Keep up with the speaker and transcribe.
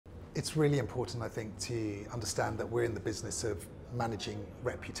It's really important, I think, to understand that we're in the business of managing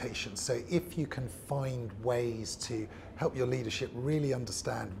reputation. So if you can find ways to help your leadership really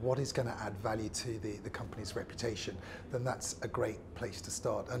understand what is going to add value to the company's reputation, then that's a great place to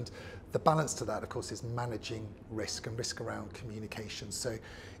start. And the balance to that, of course, is managing risk and risk around communication. So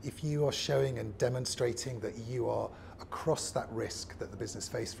if you are showing and demonstrating that you are across that risk that the business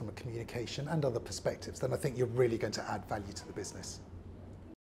faces from a communication and other perspectives, then I think you're really going to add value to the business.